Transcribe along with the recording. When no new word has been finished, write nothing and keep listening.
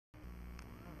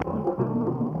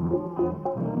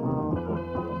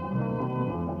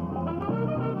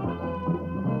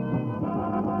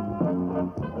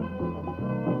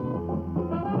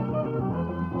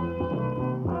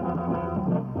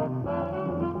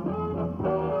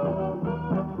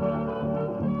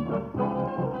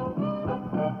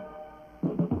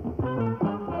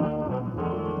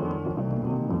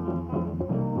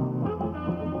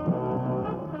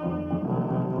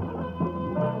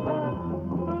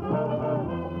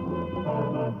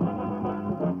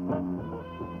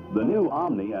new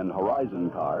Omni and Horizon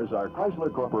cars are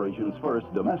Chrysler Corporation's first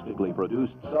domestically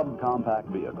produced subcompact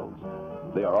vehicles.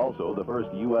 They are also the first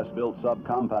U.S.-built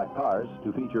subcompact cars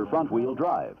to feature front-wheel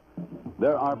drive.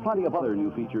 There are plenty of other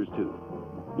new features, too,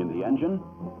 in the engine,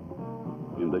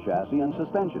 in the chassis and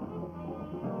suspension,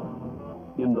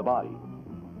 in the body,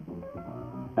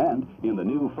 and in the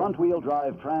new front-wheel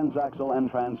drive transaxle and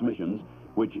transmissions,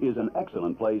 which is an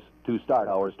excellent place to start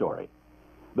our story.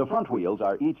 The front wheels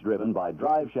are each driven by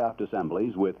drive shaft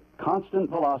assemblies with constant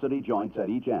velocity joints at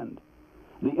each end.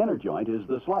 The inner joint is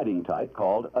the sliding type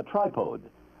called a tripode.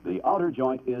 The outer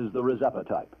joint is the Resepa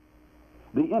type.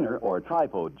 The inner or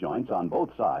tripode joints on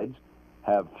both sides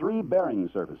have 3 bearing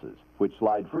surfaces which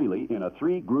slide freely in a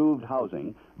 3-grooved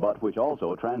housing, but which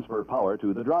also transfer power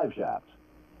to the drive shafts.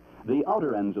 The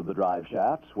outer ends of the drive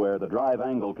shafts, where the drive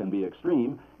angle can be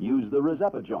extreme, use the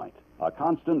Resepa joint, a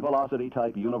constant velocity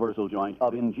type universal joint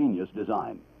of ingenious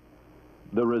design.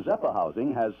 The Resepa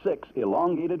housing has 6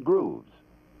 elongated grooves,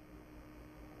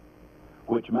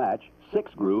 which match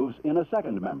 6 grooves in a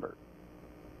second member.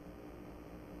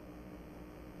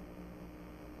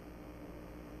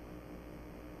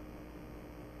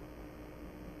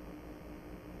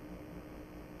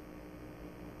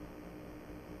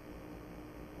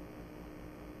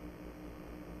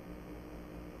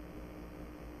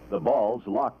 The balls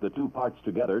lock the 2 parts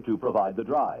together to provide the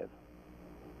drive.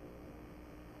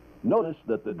 Notice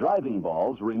that the driving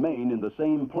balls remain in the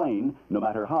same plane no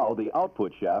matter how the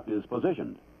output shaft is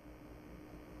positioned.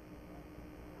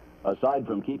 Aside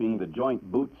from keeping the joint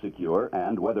boot secure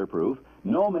and weatherproof,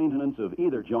 no maintenance of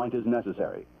either joint is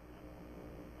necessary.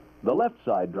 The left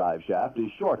side drive shaft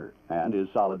is shorter and is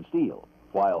solid steel,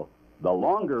 while the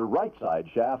longer right side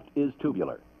shaft is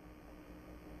tubular.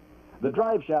 The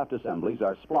drive shaft assemblies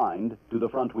are splined to the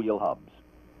front wheel hubs.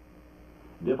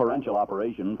 Differential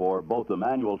operation for both the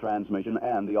manual transmission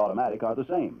and the automatic are the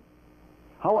same.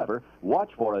 However,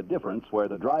 watch for a difference where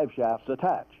the drive shafts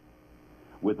attach.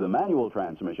 With the manual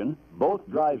transmission, both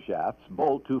drive shafts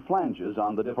bolt to flanges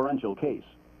on the differential case.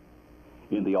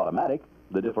 In the automatic,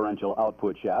 the differential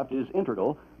output shaft is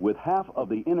integral with half of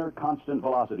the inner constant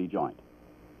velocity joint.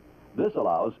 This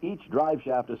allows each drive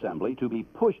shaft assembly to be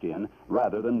pushed in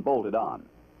rather than bolted on.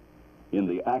 In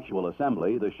the actual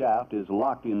assembly, the shaft is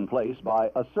locked in place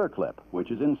by a circlip, which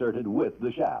is inserted with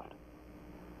the shaft.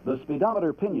 The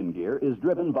speedometer pinion gear is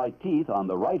driven by teeth on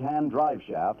the right-hand drive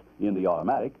shaft in the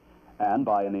automatic and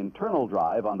by an internal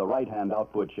drive on the right-hand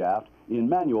output shaft in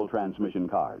manual transmission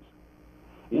cars.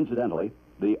 Incidentally,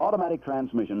 the automatic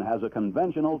transmission has a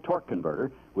conventional torque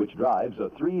converter which drives a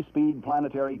 3-speed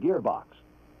planetary gearbox.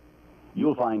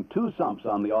 You'll find 2 sumps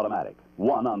on the automatic,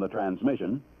 one on the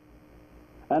transmission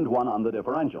and one on the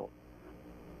differential.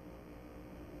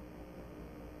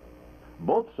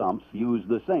 Both sumps use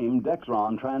the same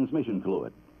Dexron transmission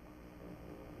fluid.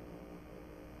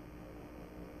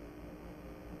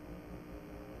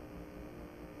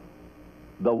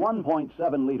 The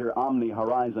 1.7-liter Omni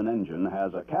Horizon engine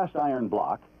has a cast iron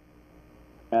block,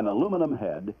 an aluminum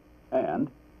head, and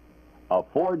a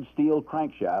forged steel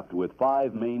crankshaft with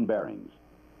 5 main bearings.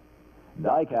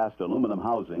 Die-cast aluminum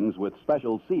housings with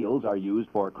special seals are used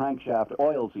for crankshaft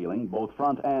oil sealing both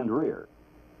front and rear.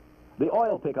 The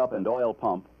oil pickup and oil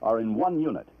pump are in one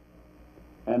unit.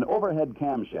 An overhead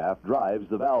camshaft drives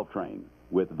the valve train,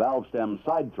 with valve stem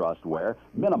side thrust wear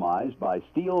minimized by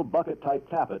steel bucket-type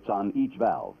tappets on each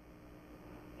valve.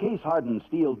 Case-hardened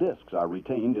steel discs are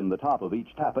retained in the top of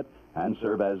each tappet and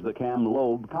serve as the cam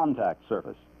lobe contact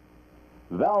surface.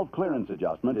 Valve clearance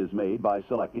adjustment is made by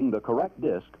selecting the correct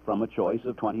disc from a choice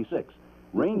of 26,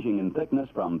 ranging in thickness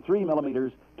from 3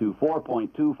 millimeters to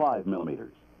 4.25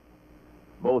 millimeters.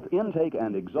 Both intake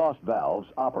and exhaust valves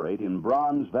operate in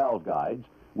bronze valve guides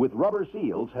with rubber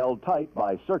seals held tight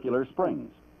by circular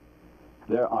springs.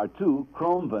 There are 2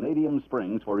 chrome vanadium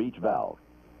springs for each valve.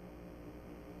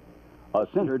 A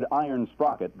sintered iron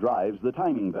sprocket drives the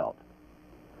timing belt.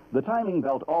 The timing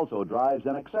belt also drives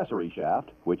an accessory shaft,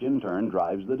 which in turn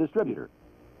drives the distributor,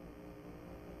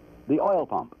 the oil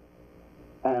pump,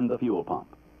 and the fuel pump.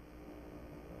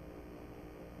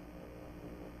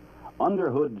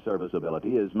 Underhood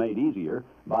serviceability is made easier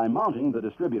by mounting the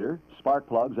distributor, spark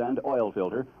plugs, and oil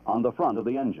filter on the front of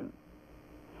the engine.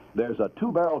 There's a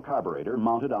 2-barrel carburetor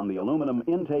mounted on the aluminum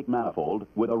intake manifold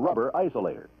with a rubber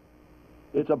isolator.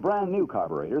 It's a brand new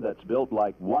carburetor that's built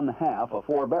like 1/2 a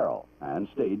 4-barrel and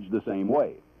staged the same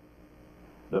way.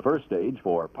 The first stage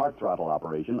for part throttle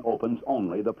operation opens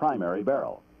only the primary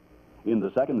barrel. In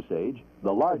the second stage,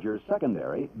 the larger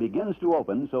secondary begins to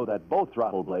open so that both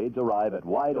throttle blades arrive at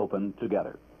wide open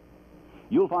together.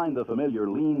 You'll find the familiar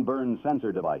lean burn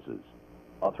sensor devices.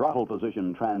 a throttle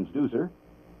position transducer,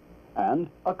 and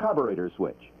a carburetor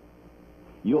switch.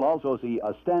 You'll also see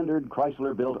a standard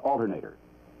Chrysler-built alternator.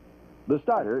 The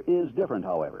starter is different,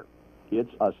 however.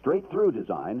 It's a straight-through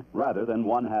design rather than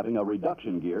one having a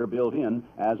reduction gear built in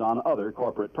as on other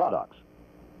corporate products.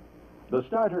 The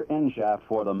starter end shaft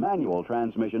for the manual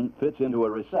transmission fits into a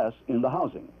recess in the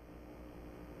housing.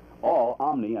 All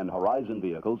Omni and Horizon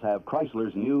vehicles have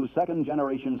Chrysler's new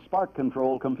second-generation spark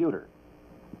control computer.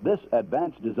 This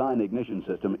advanced design ignition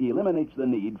system eliminates the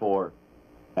need for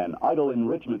an idle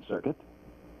enrichment circuit,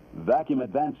 vacuum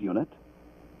advance unit,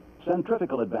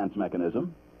 centrifugal advance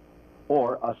mechanism,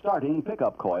 or a starting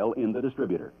pickup coil in the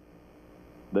distributor.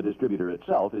 The distributor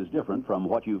itself is different from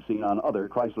what you've seen on other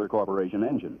Chrysler Corporation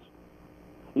engines.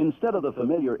 Instead of the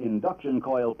familiar induction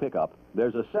coil pickup,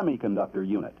 there's a semiconductor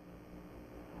unit.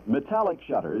 Metallic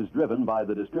shutters driven by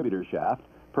the distributor shaft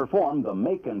perform the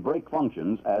make and break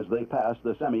functions as they pass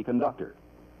the semiconductor.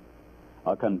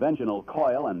 A conventional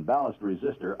coil and ballast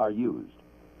resistor are used.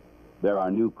 There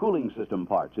are new cooling system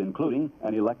parts, including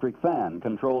an electric fan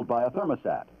controlled by a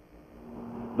thermostat.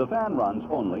 The fan runs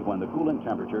only when the coolant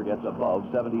temperature gets above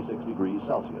 76 degrees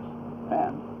Celsius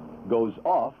and goes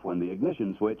off when the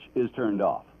ignition switch is turned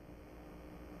off.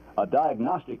 A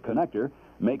diagnostic connector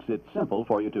makes it simple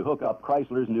for you to hook up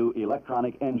Chrysler's new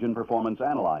electronic engine performance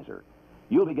analyzer.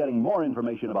 You'll be getting more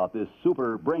information about this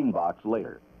super brain box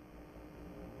later.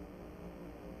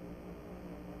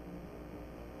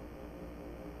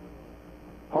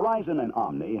 Horizon and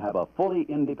Omni have a fully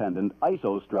independent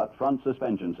iso strut front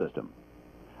suspension system.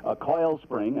 A coil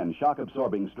spring and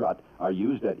shock-absorbing strut are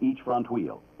used at each front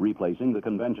wheel, replacing the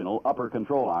conventional upper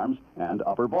control arms and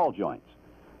upper ball joints.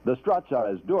 The struts are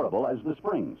as durable as the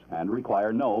springs and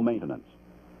require no maintenance.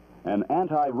 An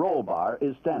anti-roll bar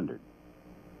is standard.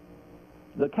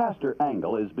 The caster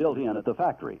angle is built in at the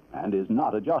factory and is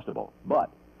not adjustable,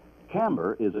 but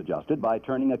camber is adjusted by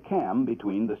turning a cam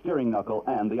between the steering knuckle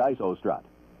and the iso strut.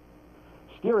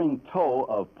 Steering toe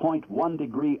of 0.1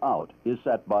 degree out is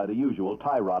set by the usual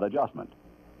tie rod adjustment.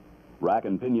 Rack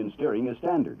and pinion steering is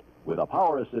standard, with a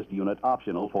power assist unit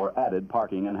optional for added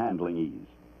parking and handling ease.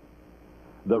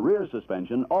 The rear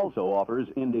suspension also offers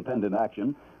independent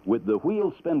action, with the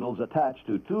wheel spindles attached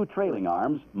to two trailing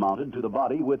arms mounted to the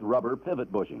body with rubber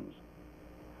pivot bushings.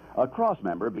 A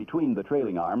crossmember between the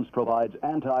trailing arms provides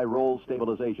anti-roll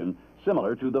stabilization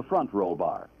similar to the front roll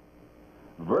bar.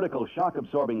 Vertical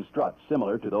shock-absorbing struts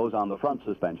similar to those on the front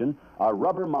suspension are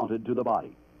rubber mounted to the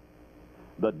body.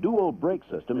 The dual brake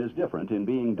system is different in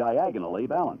being diagonally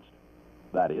balanced.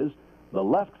 That is, the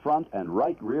left front and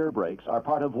right rear brakes are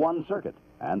part of one circuit,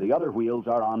 and the other wheels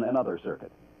are on another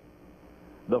circuit.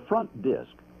 The front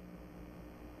disc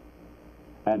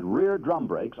and rear drum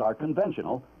brakes are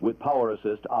conventional with power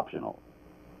assist optional.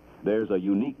 There's a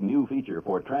unique new feature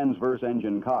for transverse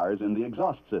engine cars in the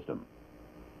exhaust system.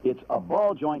 It's a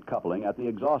ball joint coupling at the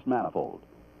exhaust manifold.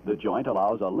 The joint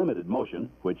allows a limited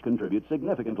motion, which contributes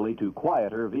significantly to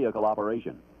quieter vehicle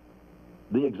operation.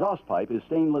 The exhaust pipe is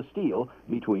stainless steel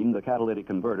between the catalytic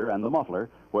converter and the muffler,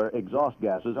 where exhaust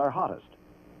gases are hottest.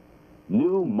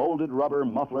 New molded rubber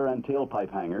muffler and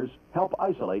tailpipe hangers help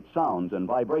isolate sounds and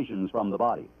vibrations from the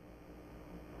body.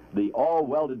 The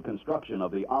all-welded construction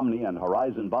of the Omni and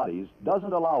Horizon bodies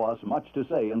doesn't allow us much to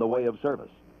say in the way of service.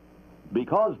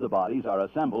 Because the bodies are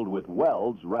assembled with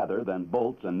welds rather than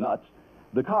bolts and nuts,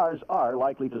 the cars are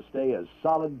likely to stay as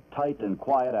solid, tight, and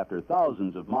quiet after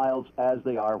thousands of miles as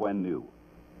they are when new.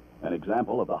 An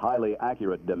example of the highly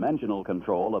accurate dimensional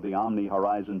control of the Omni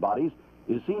Horizon bodies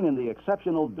is seen in the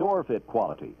exceptional door fit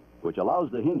quality, which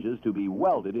allows the hinges to be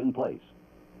welded in place.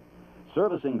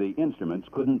 Servicing the instruments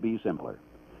couldn't be simpler.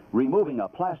 Removing a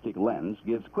plastic lens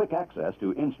gives quick access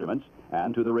to instruments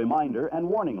and to the reminder and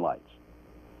warning lights.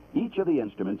 Each of the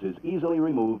instruments is easily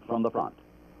removed from the front.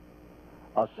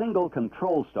 A single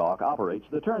control stalk operates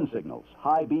the turn signals,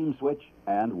 high beam switch,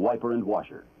 and wiper and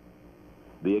washer.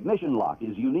 The ignition lock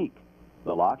is unique.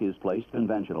 The lock is placed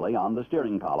conventionally on the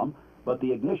steering column, but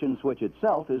the ignition switch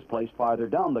itself is placed farther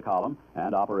down the column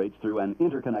and operates through an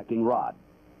interconnecting rod.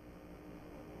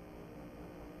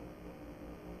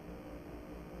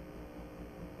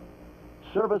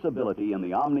 Serviceability in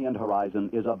the Omni and Horizon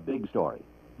is a big story.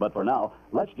 But for now,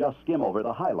 let's just skim over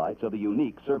the highlights of the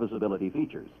unique serviceability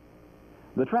features.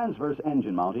 The transverse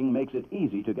engine mounting makes it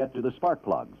easy to get to the spark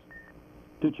plugs,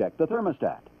 to check the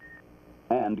thermostat,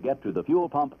 and get to the fuel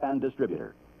pump and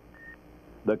distributor.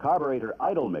 The carburetor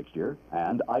idle mixture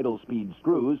and idle speed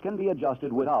screws can be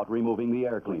adjusted without removing the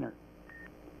air cleaner.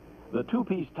 The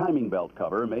two-piece timing belt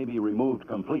cover may be removed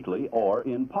completely or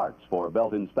in parts for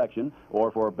belt inspection or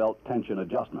for belt tension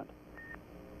adjustment.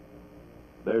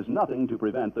 There's nothing to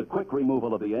prevent the quick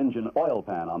removal of the engine oil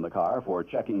pan on the car for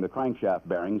checking the crankshaft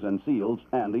bearings and seals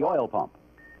and the oil pump.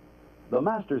 The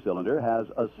master cylinder has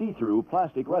a see-through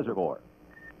plastic reservoir.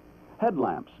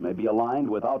 Headlamps may be aligned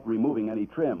without removing any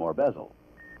trim or bezel.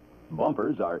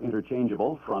 Bumpers are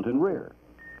interchangeable front and rear.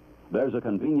 There's a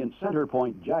convenient center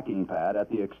point jacking pad at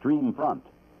the extreme front.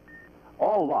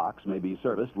 All locks may be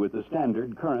serviced with the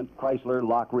standard current Chrysler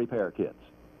lock repair kits.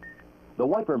 The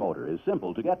wiper motor is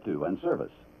simple to get to and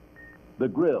service. The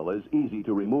grille is easy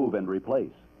to remove and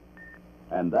replace.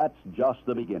 And that's just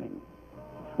the beginning.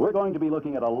 We're going to be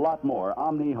looking at a lot more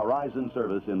Omni Horizon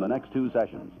service in the next 2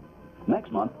 sessions.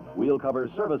 Next month, we'll cover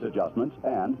service adjustments,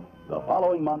 and the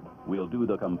following month, we'll do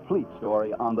the complete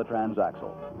story on the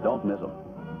transaxle. Don't miss them.